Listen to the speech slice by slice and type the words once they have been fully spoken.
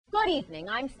Good evening.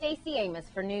 I'm Stacey Amos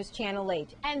for News Channel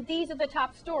 8, and these are the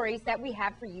top stories that we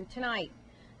have for you tonight.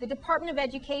 The Department of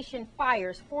Education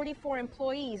fires 44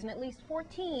 employees, and at least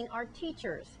 14 are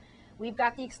teachers. We've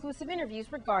got the exclusive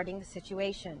interviews regarding the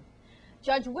situation.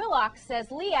 Judge Willock says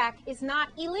LEAC is not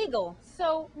illegal,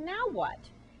 so now what?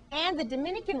 And the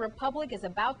Dominican Republic is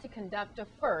about to conduct a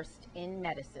first in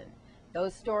medicine.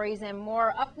 Those stories and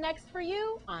more up next for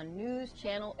you on News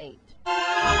Channel 8.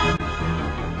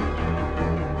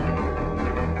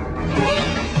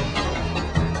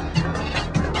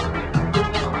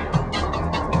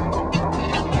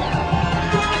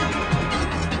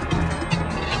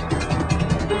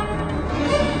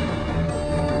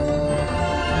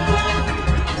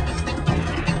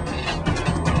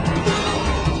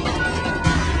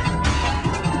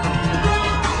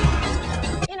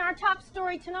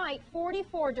 Tonight,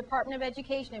 44 Department of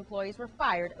Education employees were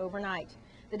fired overnight.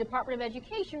 The Department of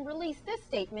Education released this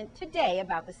statement today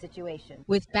about the situation.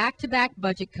 With back-to-back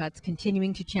budget cuts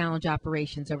continuing to challenge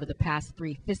operations over the past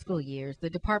 3 fiscal years, the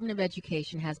Department of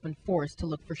Education has been forced to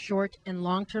look for short and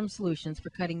long-term solutions for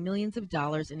cutting millions of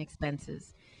dollars in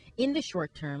expenses. In the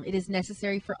short term, it is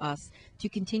necessary for us to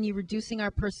continue reducing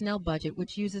our personnel budget,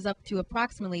 which uses up to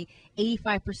approximately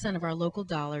 85% of our local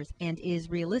dollars and is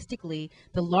realistically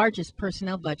the largest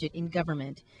personnel budget in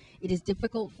government. It is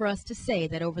difficult for us to say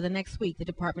that over the next week the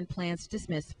department plans to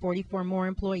dismiss 44 more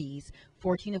employees,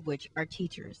 14 of which are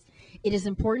teachers. It is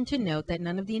important to note that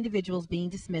none of the individuals being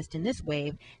dismissed in this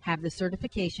wave have the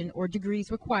certification or degrees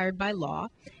required by law,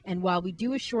 and while we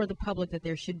do assure the public that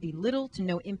there should be little to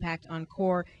no impact on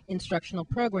core instructional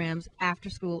programs,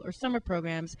 after-school or summer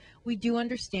programs, we do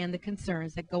understand the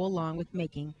concerns that go along with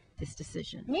making this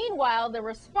decision. Meanwhile, the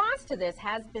response to this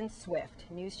has been swift.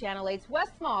 News Channel 8's Wes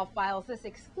Small files this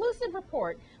exclusive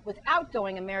report with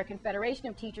outgoing American Federation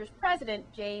of Teachers President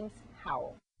James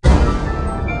Howell.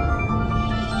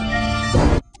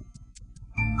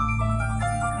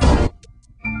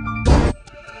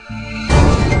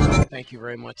 Thank you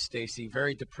very much, Stacey.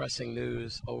 Very depressing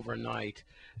news overnight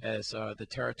as the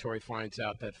territory finds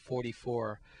out that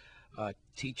 44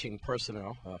 teaching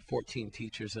personnel, 14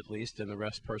 teachers at least, and the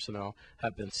rest personnel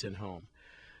have been sent home.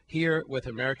 Here with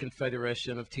American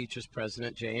Federation of Teachers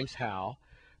President James Howell,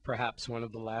 perhaps one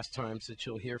of the last times that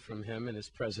you'll hear from him in his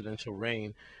presidential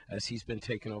reign, as he's been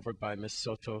taken over by Ms.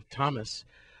 Soto Thomas.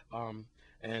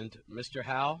 And Mr.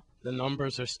 Howell, the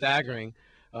numbers are staggering.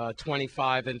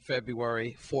 25 in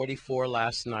February, 44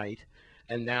 last night,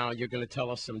 and now you're going to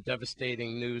tell us some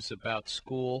devastating news about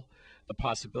school, the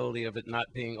possibility of it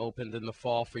not being opened in the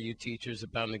fall for you teachers,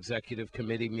 about an executive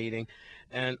committee meeting,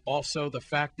 and also the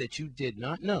fact that you did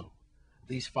not know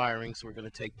these firings were going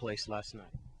to take place last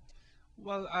night.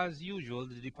 Well, as usual,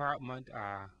 the department,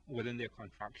 within their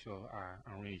contractual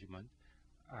arrangement,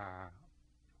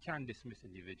 can dismiss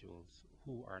individuals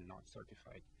who are not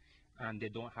certified. And they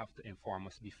don't have to inform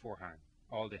us beforehand.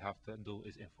 All they have to do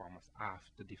is inform us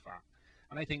after the fact.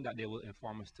 And I think that they will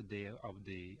inform us today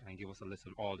and give us a list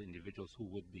of all the individuals who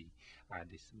would be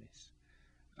dismissed.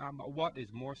 What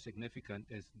is more significant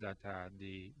is that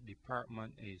the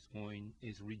department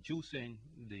is reducing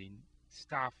the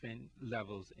staffing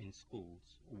levels in schools,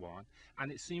 one.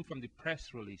 And it seemed from the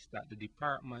press release that the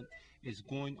department is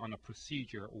going on a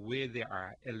procedure where they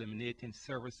are eliminating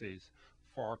services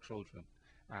for children.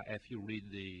 If you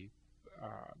read the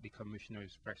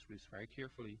commissioner's press release very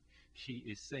carefully, she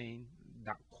is saying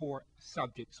that core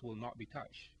subjects will not be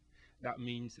touched. That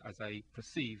means, as I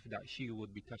perceive, that she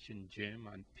would be touching gym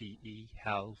and PE,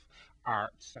 health,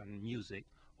 arts, and music.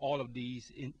 All of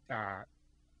these are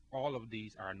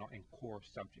not in core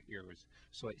subject areas.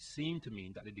 So it seemed to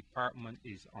me that the department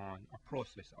is on a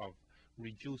process of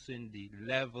reducing the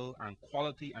level and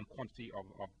quality and quantity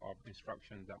of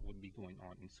instruction that would be going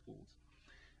on in schools.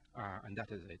 And that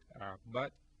is it.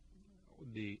 But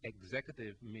the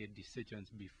executive made decisions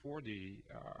before the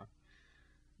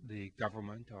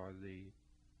government or the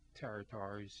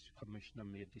territories commissioner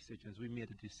made decisions. We made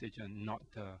a decision not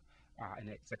to, an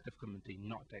executive committee,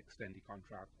 not to extend the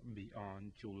contract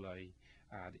beyond July,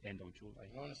 the end of July.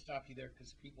 I want to stop you there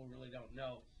because people really don't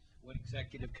know what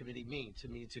executive committee means.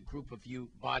 It means a group of you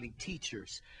body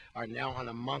teachers are now on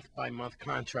a month-by-month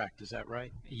contract. Is that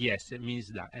right? Yes, it means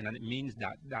that. And it means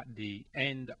that the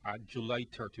end at July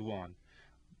 31,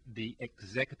 the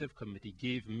executive committee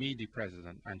gave me the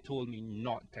president and told me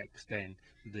not to extend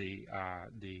the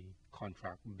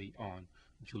contract beyond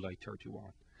July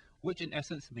 31, which in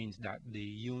essence means that the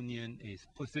union is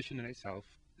positioning itself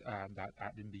that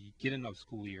at the beginning of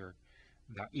school year,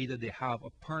 that either they have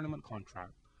a permanent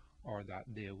contract or that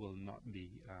they will not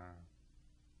be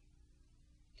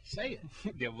Say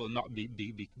it. There will not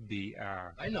be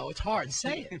I know it's hard.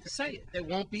 Say it. Say it. There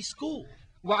won't be school.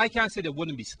 well, I can't say there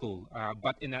wouldn't be school,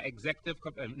 but in an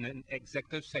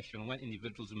executive session, when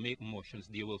individuals make motions,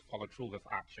 they will follow through with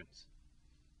actions.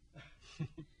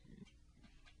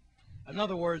 In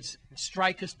other words,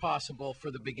 strike is possible for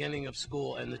the beginning of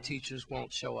school, and the teachers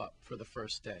won't show up for the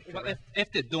first day. Well,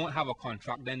 if they don't have a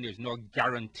contract, then there's no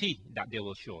guarantee that they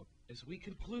will show up. As we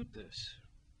conclude this,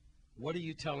 what are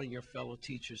you telling your fellow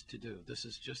teachers to do? This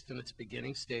is just in its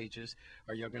beginning stages.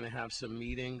 Are you going to have some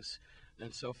meetings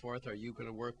and so forth? Are you going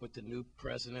to work with the new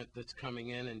president that's coming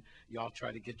in, and y'all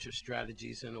try to get your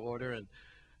strategies in order?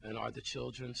 And are the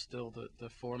children still the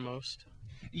foremost?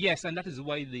 Yes, and that is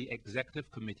why the executive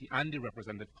committee and the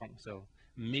representative council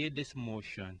made this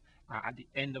motion at the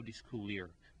end of the school year,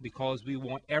 because we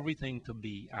want everything to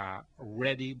be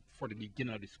ready for the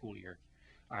beginning of the school year.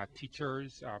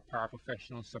 Teachers,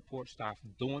 paraprofessionals, support staff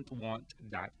don't want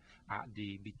that at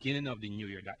the beginning of the new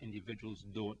year that individuals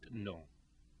don't know.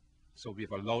 So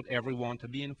we've allowed everyone to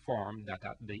be informed that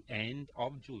at the end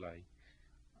of July,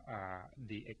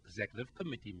 the executive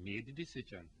committee made the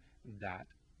decision that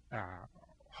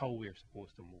how we're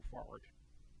supposed to move forward.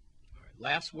 All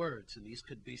right, last words, and these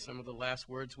could be some of the last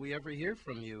words we ever hear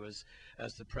from you as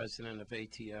the president of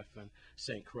ATF and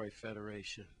St. Croix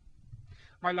Federation.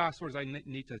 My last words, I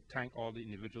need to thank all the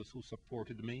individuals who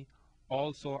supported me.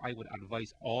 Also, I would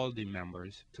advise all the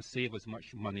members to save as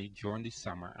much money during the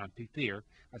summer and prepare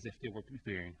as if they were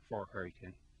preparing for a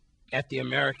hurricane. At the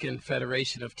American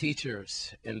Federation of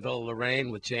Teachers in Villa Lorraine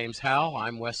with James Howell,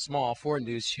 I'm Wes Small for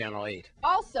News Channel 8.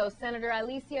 Also, Senator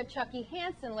Alicia Chucky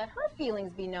Hansen let her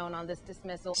feelings be known on this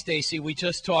dismissal. Stacy, we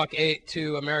just talked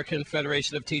to American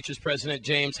Federation of Teachers President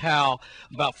James Howell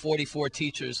about 44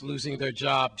 teachers losing their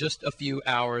job just a few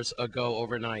hours ago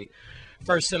overnight.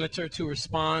 First senator to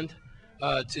respond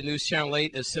to News Channel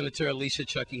 8 is Senator Alicia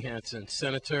Chucky Hansen.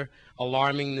 Senator,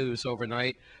 alarming news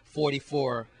overnight,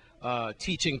 44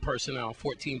 teaching personnel,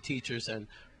 14 teachers and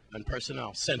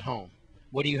personnel sent home.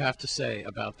 What do you have to say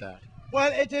about that?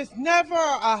 Well, it is never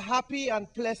a happy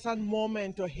and pleasant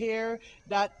moment to hear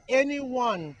that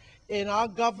anyone in our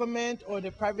government or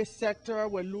the private sector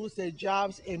will lose their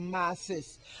jobs in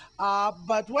masses.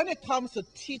 But when it comes to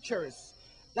teachers,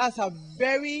 that's a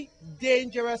very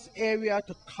dangerous area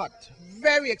to cut.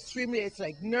 Very extremely. It's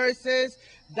like nurses,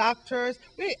 doctors,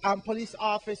 and police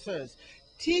officers.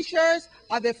 Teachers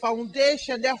are the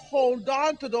foundation. They hold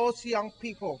on to those young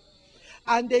people,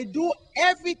 and they do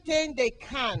everything they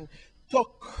can to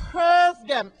curve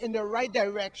them in the right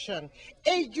direction.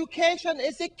 Education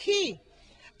is the key.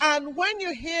 And when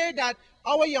you hear that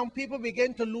our young people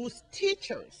begin to lose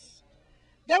teachers,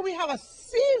 then we have a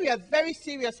serious, very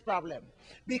serious problem.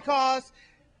 Because,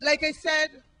 like I said,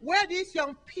 where these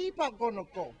young people are going to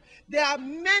go? There are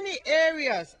many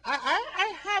areas.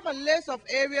 I have a list of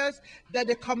areas that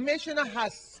the commissioner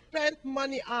has spent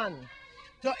money on,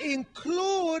 to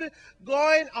include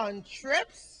going on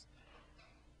trips,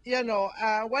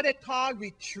 what they call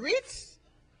retreats,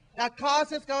 that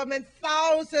costs government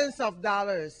thousands of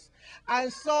dollars.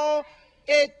 And so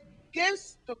it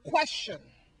gives the question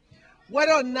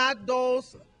whether or not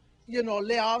those,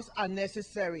 layoffs are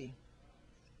necessary.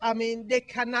 I mean, they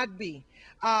cannot be.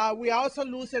 We are also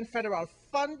losing federal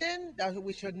funding that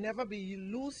we should never be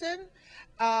losing.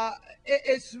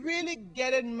 It's really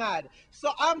getting mad.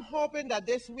 So I'm hoping that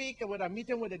this week, with a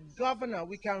meeting with the governor,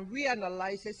 we can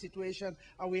reanalyze the situation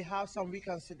and we have some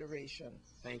reconsideration.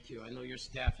 Thank you. I know your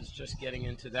staff is just getting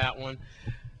into that one.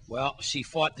 Well, she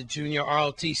fought the junior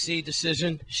ROTC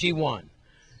decision. She won.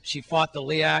 She fought the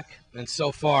LEAC, and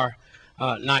so far,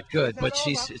 not good, but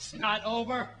it's not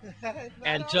over.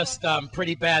 And just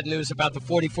pretty bad news about the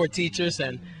 44 teachers,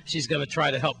 and she's going to try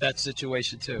to help that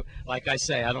situation too. Like I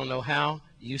say, I don't know how.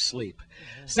 You sleep.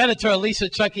 Senator Alicia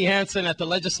Chucky Hansen at the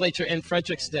legislature in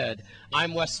Frederickstead.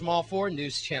 I'm Wes Small for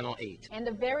News Channel 8. And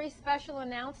a very special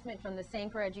announcement from the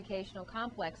St. Croix Educational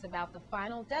Complex about the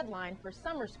final deadline for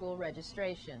summer school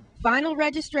registration. Final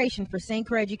registration for St.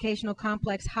 Croix Educational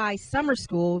Complex High Summer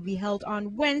School will be held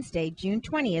on Wednesday, June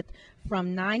 20th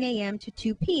from 9 a.m. to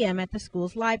 2 p.m. at the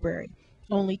school's library.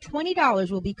 Only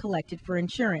 $20 will be collected for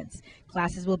insurance.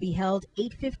 Classes will be held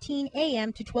 8:15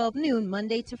 a.m. to 12 noon,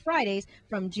 Monday to Fridays,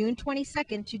 from June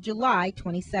 22nd to July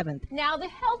 27th. Now, the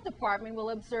Health Department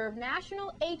will observe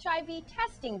National HIV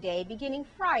Testing Day beginning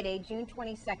Friday, June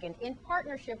 22nd, in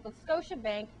partnership with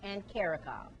Scotiabank and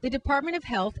CARICOM. The Department of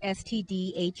Health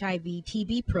STD HIV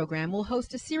TB program will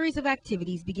host a series of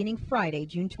activities beginning Friday,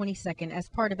 June 22nd, as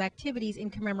part of activities in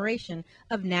commemoration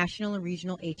of National and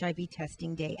Regional HIV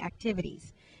Testing Day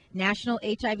activities. National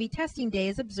HIV Testing Day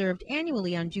is observed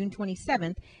annually on June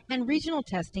 27th, and regional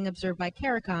testing observed by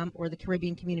CARICOM, or the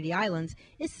Caribbean Community Islands,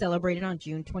 is celebrated on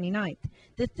June 29th.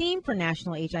 The theme for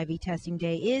National HIV Testing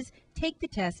Day is Take the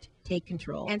Test, Take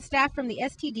Control. And staff from the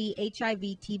STD HIV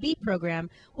TB program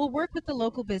will work with the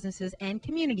local businesses and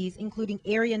communities, including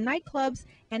area nightclubs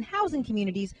and housing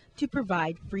communities, to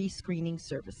provide free screening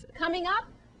services. Coming up,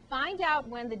 find out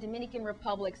when the Dominican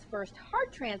Republic's first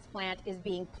heart transplant is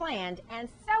being planned and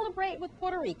celebrate with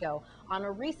Puerto Rico on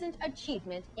a recent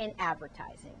achievement in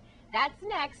advertising. That's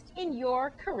next in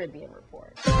your Caribbean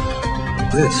Report.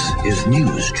 This is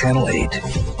News Channel 8.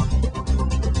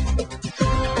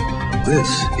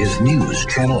 This is News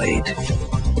Channel 8.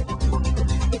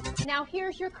 Now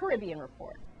here's your Caribbean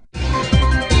Report.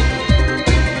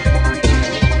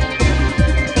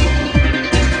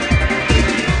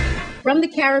 From the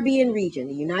Caribbean region,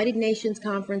 the United Nations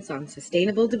Conference on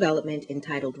Sustainable Development,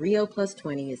 entitled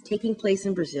Rio+20, is taking place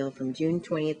in Brazil from June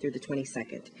 20th through the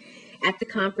 22nd. At the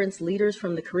conference, leaders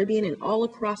from the Caribbean and all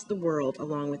across the world,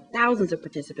 along with thousands of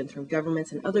participants from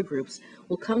governments and other groups,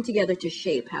 will come together to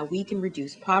shape how we can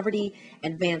reduce poverty,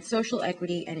 advance social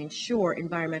equity, and ensure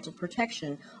environmental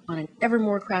protection on an ever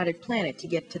more crowded planet to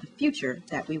get to the future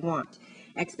that we want.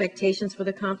 Expectations for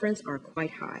the conference are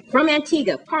quite high. From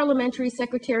Antigua, Parliamentary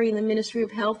Secretary in the Ministry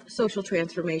of Health, Social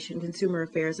Transformation, Consumer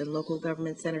Affairs, and Local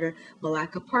Government Senator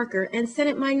Malaka Parker and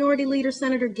Senate Minority Leader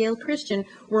Senator Gail Christian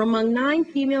were among 9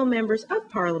 female members of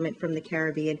Parliament from the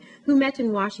Caribbean who met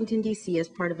in Washington, D.C. as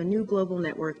part of a new global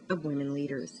network of women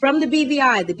leaders. From the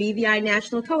BVI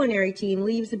National Culinary Team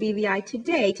leaves the BVI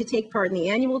today to take part in the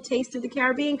annual Taste of the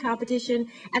Caribbean competition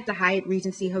at the Hyatt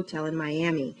Regency Hotel in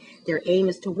Miami. Their aim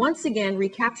is to once again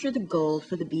recapture the gold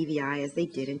for the BVI as they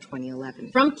did in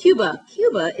 2011. From Cuba,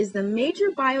 Cuba is the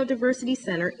major biodiversity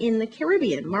center in the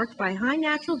Caribbean, marked by high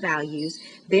natural values,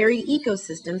 varied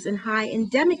ecosystems, and high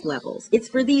endemic levels. It's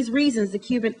for these reasons the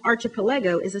Cuban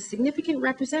archipelago is a significant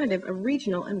representative of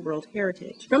regional and world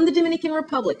heritage. From the Dominican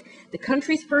Republic, the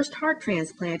country's first heart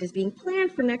transplant is being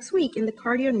planned for next week in the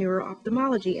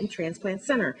Cardio-Neuro-Ophthalmology and Transplant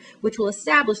Center, which will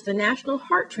establish the national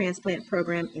heart transplant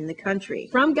program in the country.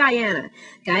 From Guyana,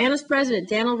 Guyana's President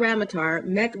Daniel Ramatar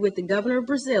met with the governor of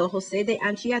Brazil, José de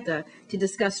Anchieta, to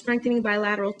discuss strengthening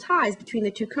bilateral ties between the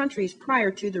two countries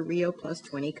prior to the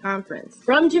Rio+20 conference.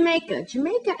 From Jamaica,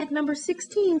 Jamaica at number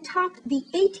 16 topped the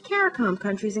 8 CARICOM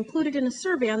countries included in a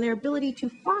survey on their ability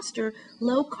to foster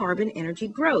low-carbon energy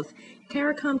growth.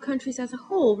 CARICOM countries as a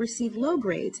whole received low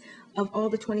grades of all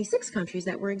the 26 countries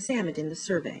that were examined in the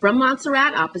survey. From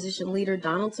Montserrat, opposition leader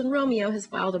Donaldson Romeo has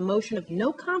filed a motion of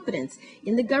no confidence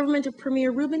in the government of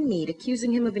Premier Ruben Meade,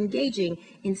 accusing him of engaging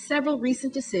in several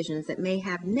recent decisions that may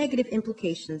have negative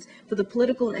implications for the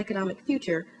political and economic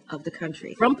future of the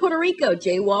country. From Puerto Rico,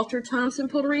 J. Walter Thompson,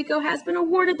 Puerto Rico, has been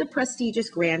awarded the prestigious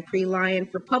Grand Prix Lion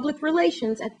for Public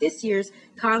Relations at this year's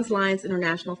Cannes Lions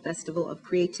International Festival of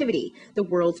Creativity, the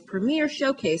world's premier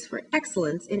showcase for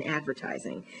excellence in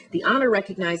advertising. The honor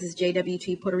recognizes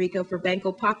JWT Puerto Rico for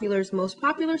Banco Popular's Most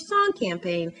Popular Song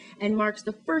campaign and marks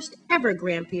the first ever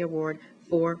Grand Prix award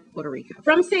for Puerto Rico.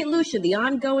 From St. Lucia, the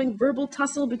ongoing verbal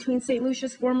tussle between St.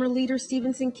 Lucia's former leader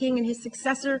Stephenson King and his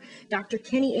successor, Dr.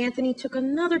 Kenny Anthony, took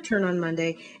another turn on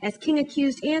Monday as King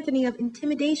accused Anthony of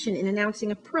intimidation in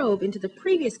announcing a probe into the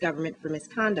previous government for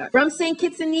misconduct. From St.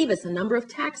 Kitts and Nevis, a number of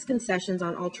tax concessions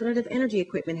on alternative energy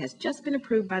equipment has just been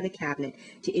approved by the cabinet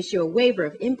to issue a waiver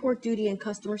of import duty and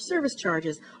customer service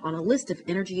charges on a list of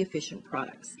energy efficient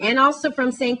products. And also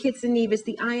from St. Kitts and Nevis,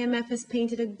 the IMF has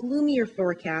painted a gloomier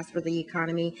forecast for the economy,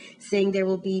 saying there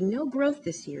will be no growth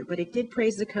this year, but it did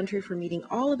praise the country for meeting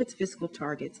all of its fiscal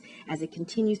targets as it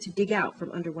continues to dig out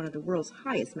from under one of the world's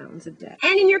highest mountains of debt.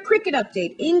 And in your cricket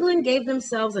update, England gave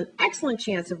themselves an excellent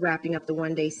chance of wrapping up the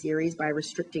one-day series by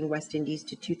restricting West Indies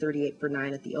to 238 for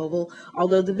 9 at the Oval,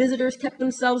 although the visitors kept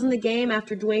themselves in the game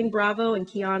after Dwayne Bravo and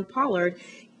Keon Pollard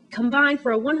combined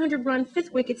for a 100-run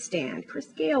 5th wicket stand. Chris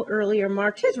Gayle earlier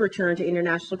marked his return to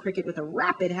international cricket with a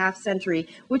rapid half-century,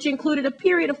 which included a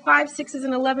period of 5 sixes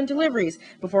and 11 deliveries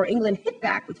before England hit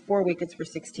back with 4 wickets for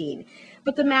 16.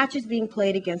 But the match is being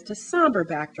played against a somber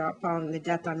backdrop following the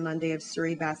death on Monday of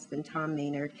Surrey batsman Tom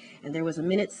Maynard, and there was a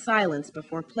minute's silence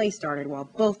before play started while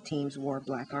both teams wore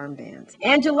black armbands.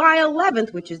 And July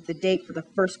 11th, which is the date for the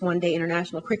first one-day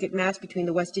international cricket match between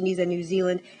the West Indies and New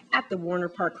Zealand at the Warner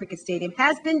Park Cricket Stadium,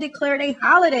 has been declared a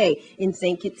holiday in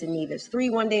St. Kitts and Nevis.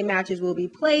 3 one-day matches will be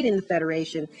played in the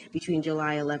Federation between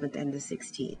July 11th and the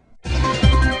 16th.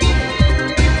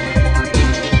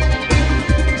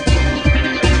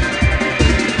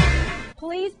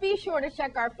 Please be sure to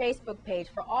check our Facebook page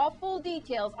for all full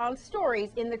details on stories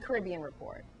in the Caribbean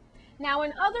Report. Now,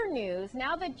 in other news,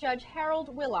 now that Judge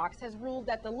Harold Willox has ruled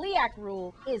that the LEAC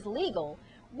rule is legal,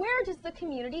 where does the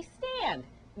community stand?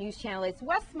 News Channel 8's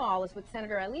Wes Small is with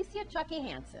Senator Alicia Chucky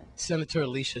Hansen. Senator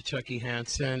Alicia Chucky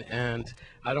Hansen, and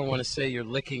I don't want to say you're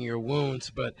licking your wounds,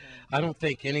 but I don't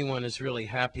think anyone is really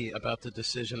happy about the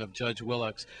decision of Judge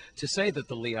Willox to say that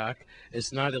the LEAC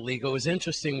is not illegal. It was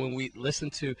interesting when we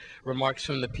listened to remarks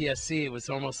from the PSC, it was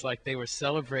almost like they were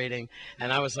celebrating,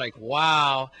 and I was like,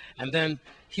 wow. And then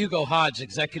Hugo Hodge,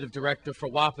 executive director for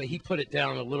WAPA, he put it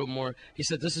down a little more. He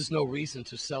said, this is no reason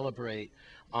to celebrate.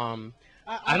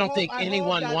 I don't think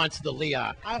anyone wants the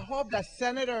LEAC. I hope that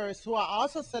senators who are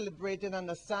also celebrating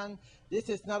understand this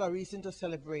is not a reason to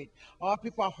celebrate. Our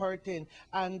people are hurting,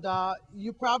 and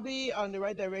you're probably on the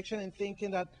right direction in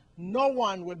thinking that no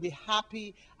one will be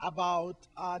happy about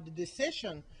the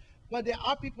decision, but there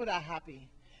are people that are happy.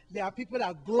 There are people that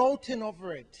are gloating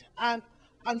over it, and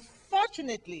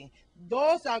unfortunately,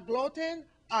 those that are gloating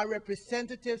are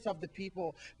representatives of the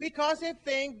people because they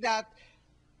think that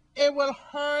it will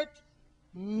hurt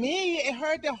me, it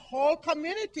hurt the whole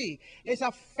community. It's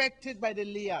affected by the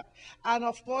LEAC, and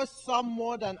of course some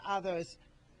more than others.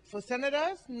 For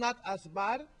senators, not as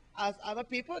bad as other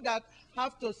people that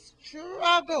have to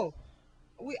struggle.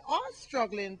 We are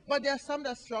struggling, but there are some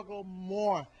that struggle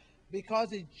more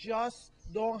because they just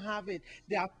don't have it.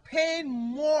 They are paying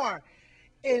more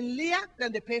in LEAC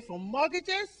than they pay for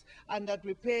mortgages and that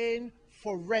we're paying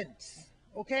for rents.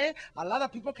 Okay, a lot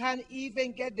of people can't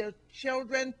even get their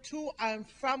children to and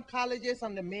from colleges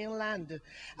on the mainland,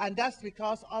 and that's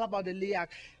because all about the LEAC.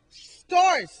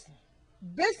 Stores,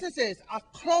 businesses are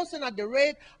closing at the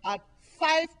rate at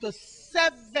 5 to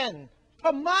 7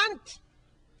 per month.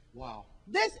 Wow.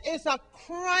 This is a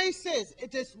crisis.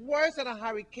 It is worse than a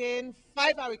hurricane,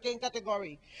 5 hurricane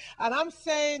category. And I'm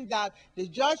saying that the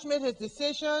judge made his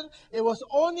decision. It was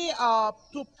only a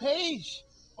 2-page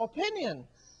opinion,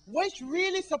 which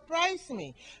really surprised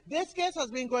me. This case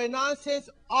has been going on since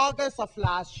August of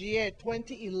last year,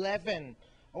 2011.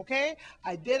 Okay?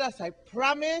 I did as I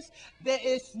promised. There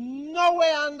is no way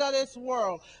under this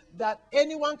world that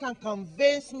anyone can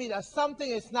convince me that something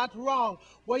is not wrong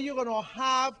when you're going to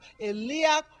have a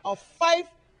LEAC of 5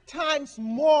 times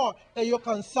more than your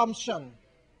consumption.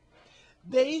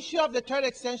 The issue of the third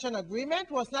extension agreement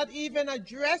was not even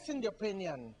addressed in the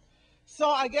opinion. So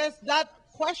I guess that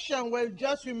question will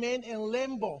just remain in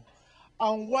limbo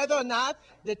on whether or not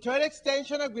the third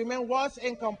extension agreement was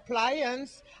in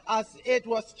compliance as it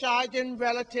was charging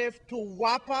relative to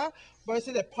WAPA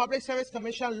versus the Public Service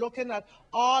Commission, looking at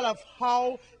all of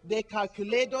how they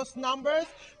calculate those numbers.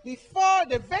 Before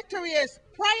the victory is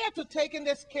prior to taking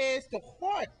this case to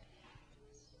court,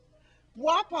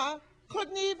 WAPA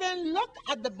couldn't even look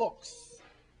at the books.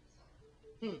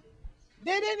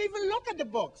 They didn't even look at the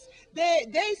books.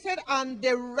 They said on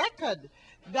the record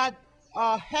that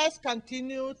has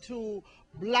continued to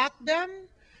block them,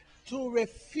 to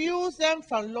refuse them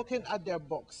from looking at their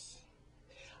books.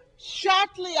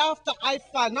 Shortly after I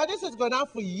filed, now this has gone on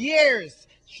for years,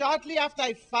 shortly after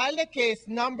I filed the case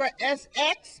number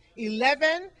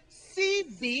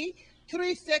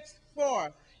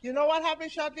SX11CV364, you know what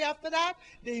happened shortly after that?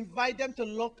 They invite them to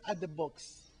look at the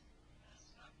books.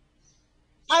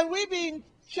 And we've been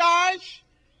charged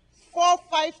 4 or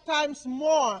 5 times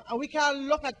more, and we can't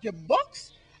look at your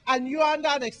books, and you're under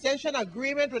an extension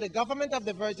agreement with the government of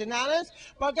the Virgin Islands,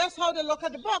 but guess how they look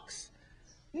at the books?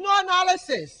 No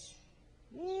analysis,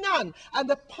 none. And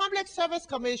the Public Service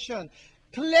Commission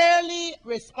clearly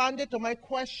responded to my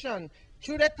question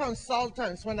through the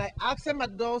consultants when I asked them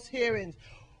at those hearings,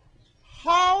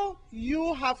 how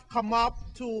you have come up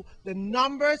to the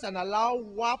numbers and allow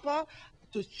WAPA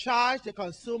to charge the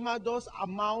consumer those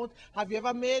amounts. Have you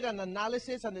ever made an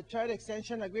analysis on the third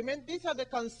extension agreement? These are the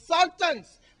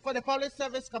consultants for the Public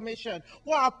Service Commission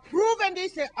who are approving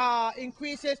these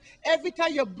increases every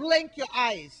time you blink your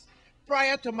eyes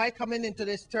prior to my coming into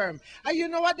this term. And you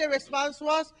know what the response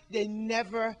was? They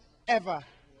never, ever,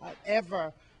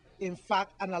 in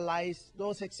fact, analyzed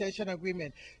those extension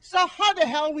agreements. So how the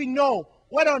hell we know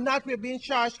whether or not we're being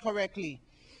charged correctly?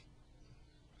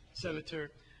 Senator,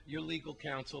 your legal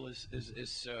counsel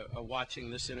is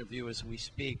watching this interview as we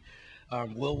speak.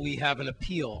 Will we have an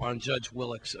appeal on Judge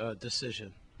Willock's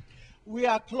decision? We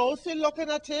are closely looking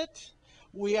at it.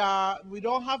 We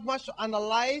don't have much to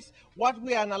analyze. What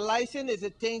we are analyzing is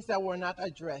the things that were not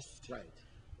addressed. Right.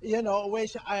 you know,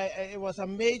 which it was a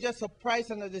major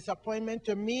surprise and a disappointment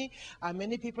to me and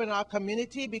many people in our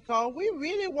community, because we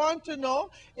really want to know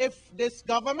if this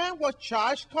government was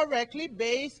charged correctly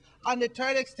based on the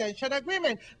third extension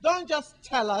agreement. Don't just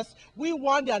tell us. We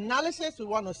want the analysis. We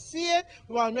want to see it.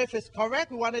 We want to know if it's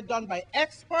correct. We want it done by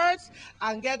experts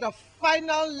and get a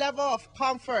final level of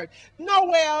comfort.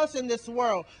 Nowhere else in this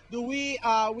world do we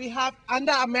have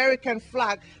under American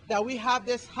flag that we have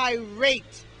this high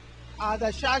rate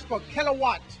the charge per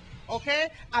kilowatt, okay?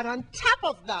 And on top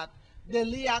of that, the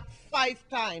LEAC 5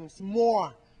 times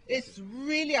more. It's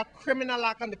really a criminal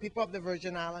act on the people of the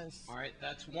Virgin Islands. All right,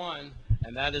 that's one,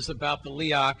 and that is about the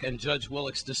LEAC and Judge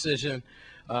Willick's decision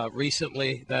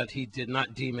recently that he did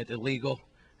not deem it illegal,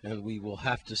 and we will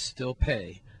have to still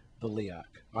pay the LEAC.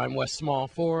 I'm Wes Small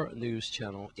for News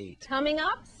Channel 8. Coming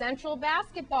up, Central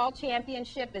Basketball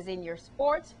Championship is in your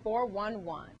Sports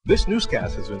 411. This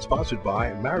newscast has been sponsored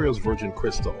by Mario's Virgin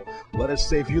Crystal. Let us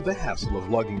save you the hassle of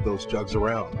lugging those jugs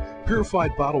around.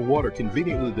 Purified bottled water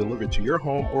conveniently delivered to your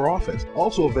home or office.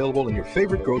 Also available in your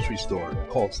favorite grocery store.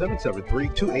 Call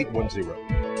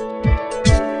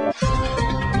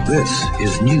 773-2810. This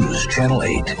is News Channel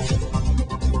 8.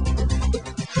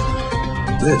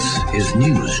 This is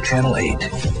News Channel 8.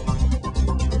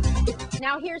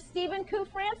 Now here's Stephen Koo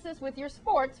Francis with your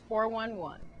Sports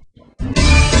 411.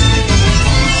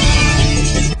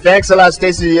 Thanks a lot,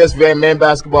 Stacey. The USVI men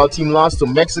basketball team lost to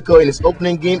Mexico in its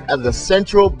opening game at the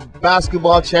Central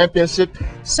Basketball Championship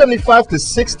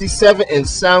 75-67 in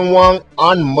San Juan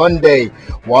on Monday.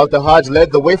 Walter Hodge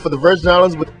led the way for the Virgin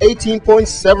Islands with 18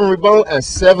 points, 7 rebounds, and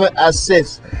 7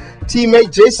 assists. Teammate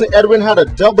Jason Edwin had a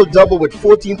double-double with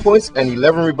 14 points and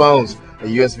 11 rebounds.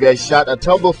 The USVI shot a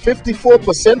total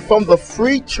 54% from the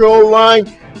free throw line,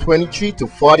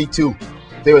 23-42.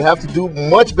 They will have to do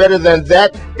much better than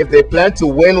that if they plan to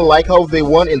win like how they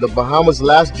won in the Bahamas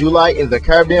last July in the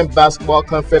Caribbean Basketball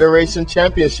Confederation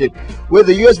Championship, where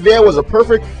the USVI was a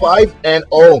perfect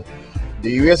 5-0.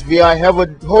 The USVI,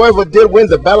 however, did win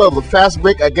the Battle of the Fast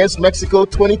Break against Mexico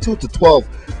 22-12.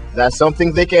 That's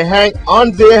something they can hang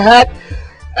on their hat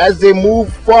as they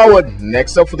move forward.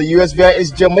 Next up for the USVI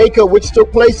is Jamaica, which took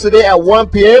place today at 1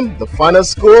 p.m. The final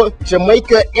score,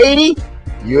 Jamaica 80,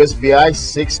 USVI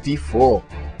 64.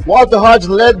 Walter Hodge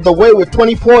led the way with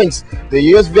 20 points.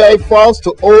 The USVI falls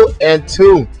to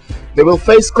 0-2. They will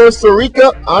face Costa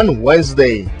Rica on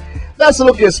Wednesday. That's a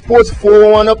look at Sports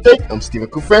 411 update. I'm Stephen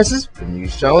Koo Francis from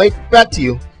News Channel 8. Back to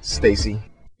you, Stacey.